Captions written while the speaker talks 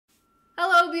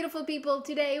Hello, beautiful people.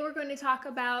 Today we're going to talk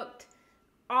about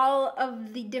all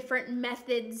of the different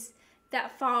methods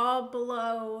that fall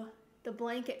below the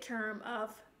blanket term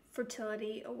of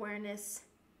fertility awareness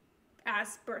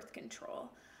as birth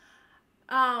control.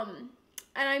 And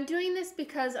I'm doing this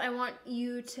because I want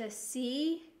you to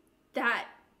see that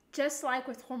just like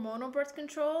with hormonal birth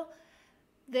control,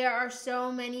 there are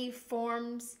so many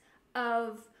forms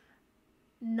of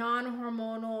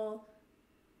non-hormonal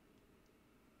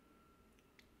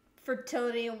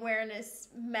fertility awareness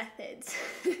methods.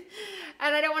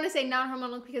 And I don't want to say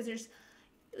non-hormonal because there's,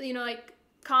 like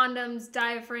condoms,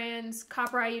 diaphragms,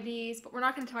 copper IUDs, but we're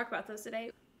not going to talk about those today.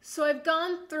 So I've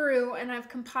gone through and I've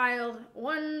compiled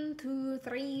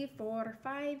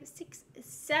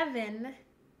 7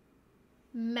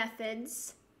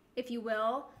 methods, if you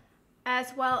will,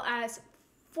 as well as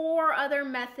 4 other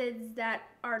methods that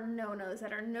are no-nos,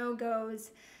 that are no-goes,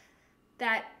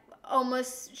 that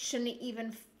almost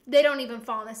they don't even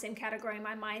fall in the same category in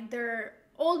my mind. They're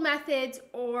old methods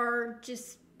or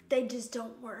they just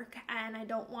don't work, and I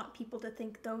don't want people to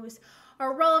think those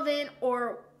are relevant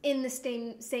or in the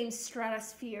same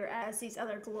stratosphere as these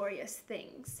other glorious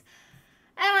things.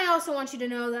 And I also want you to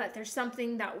know that there's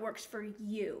something that works for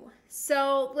you.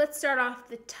 So let's start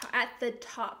off at the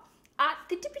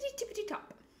tippity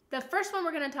top. The first one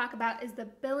we're going to talk about is the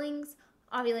Billings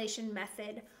ovulation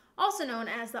method, also known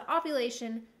as the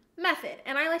ovulation method.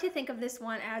 And I like to think of this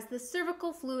one as the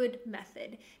cervical fluid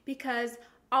method because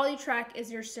all you track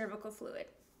is your cervical fluid.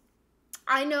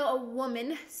 I know a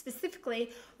woman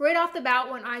specifically right off the bat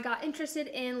when I got interested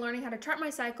in learning how to chart my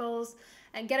cycles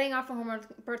and getting off of hormone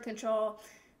birth control.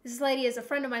 This lady is a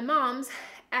friend of my mom's,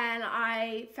 and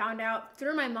I found out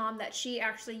through my mom that she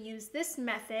actually used this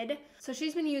method. So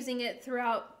she's been using it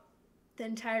throughout the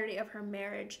entirety of her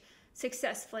marriage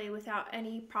successfully without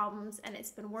any problems, and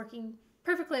it's been working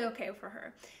perfectly okay for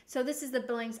her. So this is the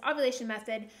Billings ovulation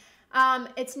method.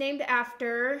 It's named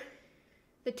after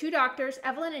the 2 doctors,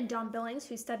 Evelyn and John Billings,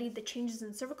 who studied the changes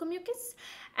in cervical mucus,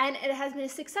 and it has been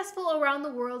successful around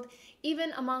the world,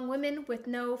 even among women with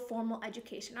no formal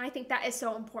education. I think that is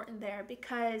so important there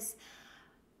because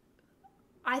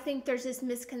I think there's this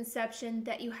misconception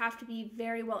that you have to be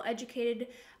very well educated,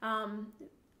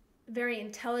 very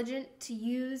intelligent to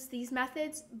use these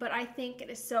methods, but I think it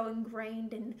is so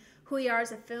ingrained in who you are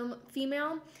as a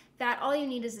female that all you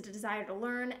need is a desire to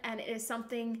learn, and it is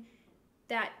something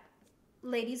that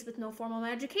ladies with no formal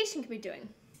education can be doing.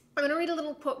 I'm going to read a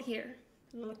little quote here.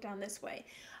 Look down this way.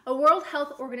 A World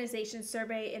Health Organization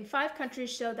survey in 5 countries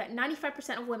showed that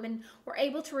 95% of women were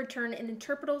able to return an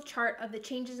interpretable chart of the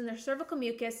changes in their cervical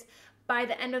mucus by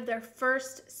the end of their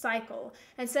first cycle.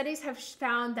 And studies have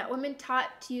found that women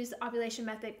taught to use the ovulation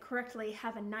method correctly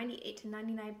have a 98 to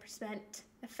 99%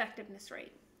 effectiveness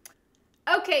rate.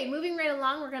 Okay, moving right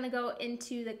along, we're going to go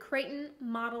into the Creighton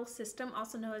model system,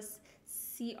 also known as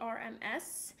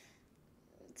CRMS.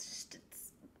 It's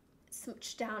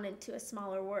switched down into a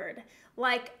smaller word.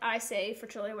 Like I say,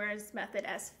 fertility awareness method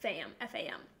as FAM,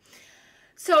 F-A-M.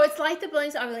 So it's like the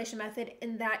Billings ovulation method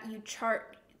in that you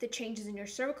chart the changes in your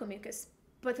cervical mucus.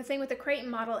 But the thing with the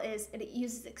Creighton model is it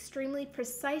uses extremely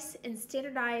precise and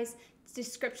standardized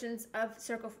descriptions of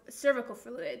cervical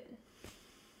fluid.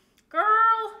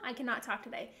 Girl, I cannot talk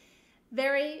today.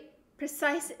 Very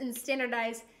precise and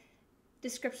standardized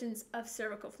descriptions of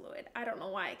cervical fluid. I don't know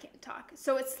why I can't talk.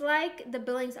 So it's like the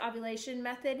Billings ovulation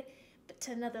method, but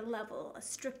to another level, a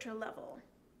stricter level.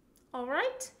 All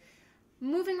right,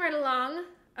 moving right along.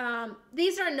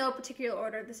 These are in no particular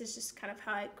order. This is just kind of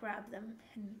how I grab them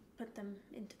and put them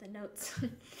into the notes.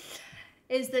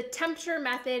 Is the temperature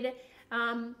method,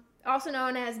 also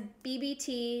known as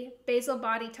BBT, basal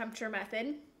body temperature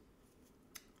method.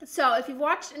 So if you've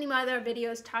watched any of my other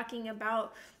videos talking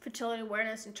about fertility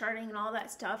awareness and charting and all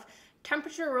that stuff,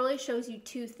 temperature really shows you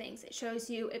 2 things.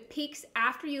 It peaks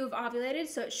after you have ovulated,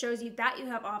 so it shows you that you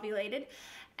have ovulated,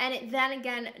 and it then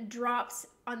again drops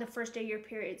on the first day of your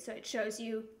period, so it shows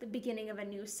you the beginning of a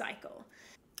new cycle.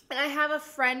 And I have a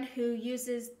friend who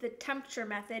uses the temperature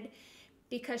method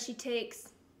because she takes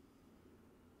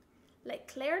like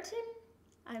Claritin?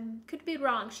 I could be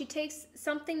wrong. She takes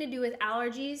something to do with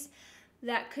allergies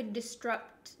that could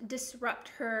disrupt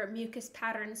her mucus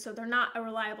patterns, so they're not a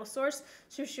reliable source,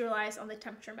 so she relies on the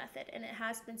temperature method, and it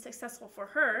has been successful for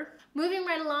her. Moving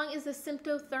right along is the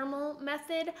Sympto-Thermal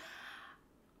method.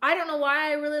 I don't know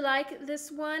why I really like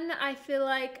this one. I feel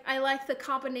like I like the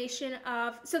combination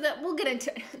of, we'll get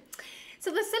into it.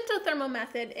 So the Sympto-Thermal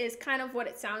method is kind of what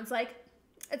it sounds like.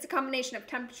 It's a combination of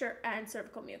temperature and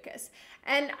cervical mucus.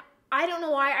 And I don't know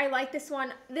why I like this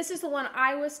one. This is the one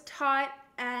I was taught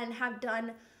and have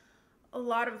done a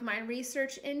lot of my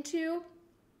research into.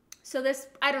 So this,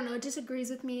 I don't know, it just agrees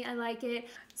with me. I like it.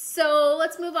 So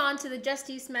let's move on to the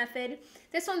Justice method.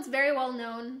 This one's very well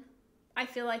known, I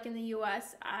feel like, in the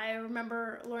US. I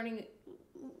remember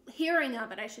hearing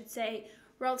of it, I should say,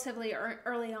 relatively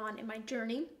early on in my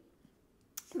journey.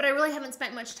 But I really haven't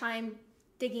spent much time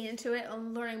digging into it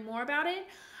and learning more about it.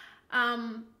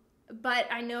 But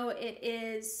I know it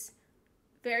is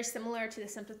very similar to the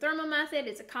Sympto-Thermal method.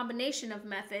 It's a combination of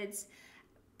methods,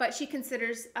 but she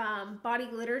considers body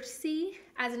literacy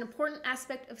as an important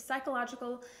aspect of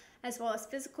psychological as well as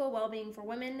physical well-being for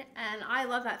women, and I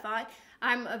love that thought.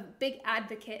 I'm a big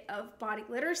advocate of body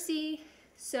literacy,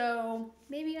 so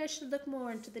maybe I should look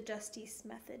more into the Justice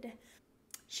method.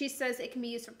 She says it can be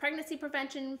used for pregnancy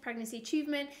prevention, pregnancy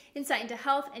achievement, insight into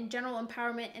health, and general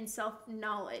empowerment and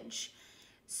self-knowledge.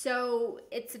 So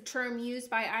it's a term used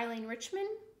by Eileen Richmond,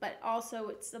 but also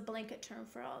it's a blanket term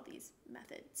for all these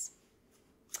methods.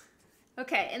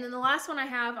 Okay, and then the last one I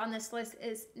have on this list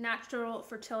is natural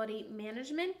fertility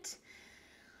management.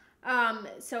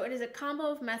 So it is a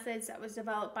combo of methods that was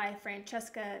developed by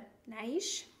Francesca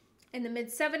Naish in the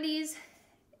mid-70s.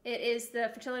 It is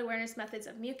the fertility awareness methods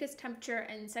of mucus, temperature,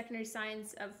 and secondary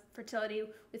signs of fertility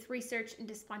with research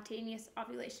into spontaneous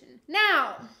ovulation.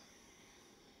 Now,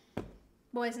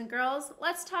 boys and girls,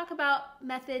 let's talk about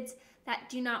methods that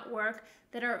do not work,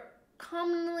 that are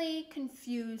commonly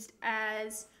confused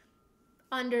as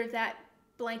under that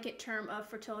blanket term of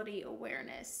fertility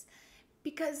awareness,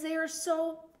 because they are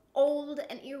so old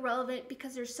and irrelevant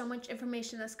because there's so much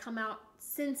information that's come out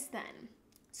since then.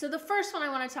 So the first one I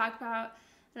want to talk about,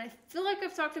 and I feel like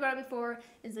I've talked about it before,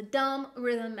 is the dumb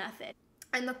rhythm method.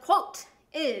 And the quote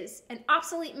is an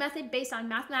obsolete method based on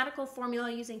mathematical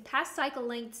formula using past cycle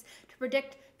lengths to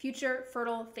predict future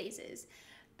fertile phases.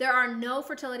 There are no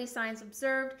fertility signs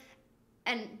observed,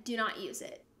 and do not use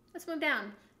it. Let's move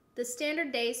down. The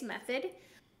standard days method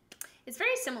is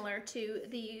very similar to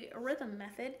the rhythm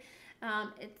method.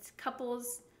 It's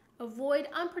couples avoid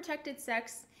unprotected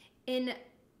sex in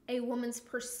a woman's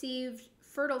perceived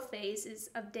fertile phases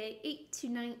of day 8 to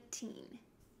 19.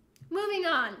 Moving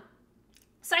on,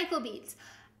 cycle beads.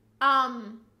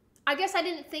 I guess I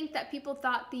didn't think that people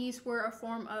thought these were a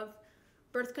form of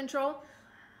birth control.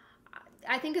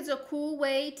 I think it's a cool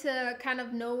way to kind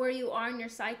of know where you are in your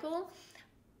cycle,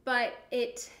 but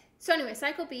so anyway,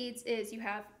 cycle beads is you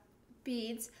have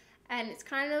beads, and it's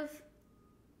kind of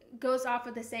goes off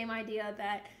of the same idea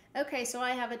that, okay, so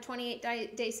I have a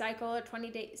 28-day cycle, a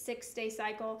 26-day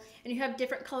cycle, and you have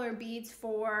different color beads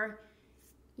for,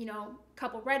 you know, a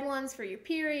couple red ones for your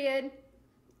period,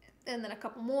 and then a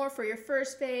couple more for your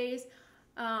first phase,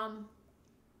 a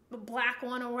black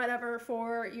one or whatever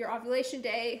for your ovulation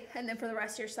day, and then for the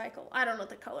rest of your cycle. I don't know what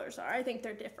the colors are. I think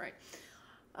they're different.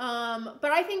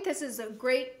 But I think this is a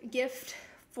great gift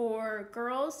for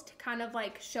girls to kind of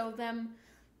like show them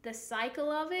the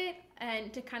cycle of it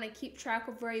and to kind of keep track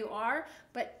of where you are,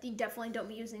 but you definitely don't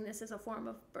be using this as a form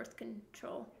of birth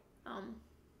control.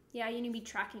 Yeah, you need to be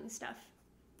tracking stuff.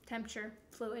 Temperature,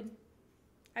 fluid.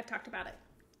 I've talked about it.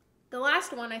 The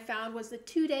last one I found was the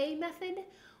 2-day method,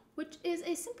 which is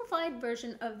a simplified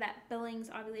version of that Billings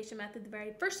ovulation method, the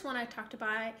very first one I talked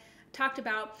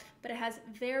about, but it has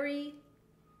very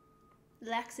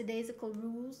lackadaisical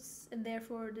rules, and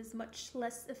therefore it is much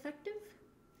less effective,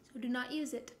 so do not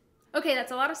use it. Okay,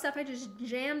 that's a lot of stuff I just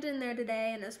jammed in there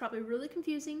today, and it's probably really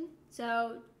confusing,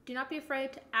 so do not be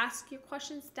afraid to ask your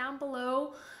questions down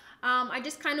below. I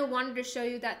just kind of wanted to show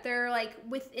you that they're like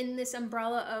within this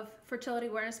umbrella of fertility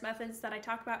awareness methods that I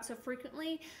talk about so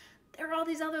frequently. There are all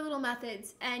these other little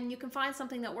methods, and you can find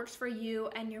something that works for you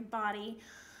and your body.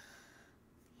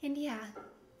 And yeah,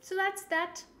 so that's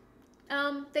that.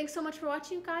 Thanks so much for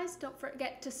watching, guys. Don't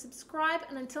forget to subscribe,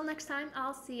 and until next time,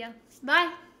 I'll see ya.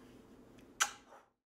 Bye!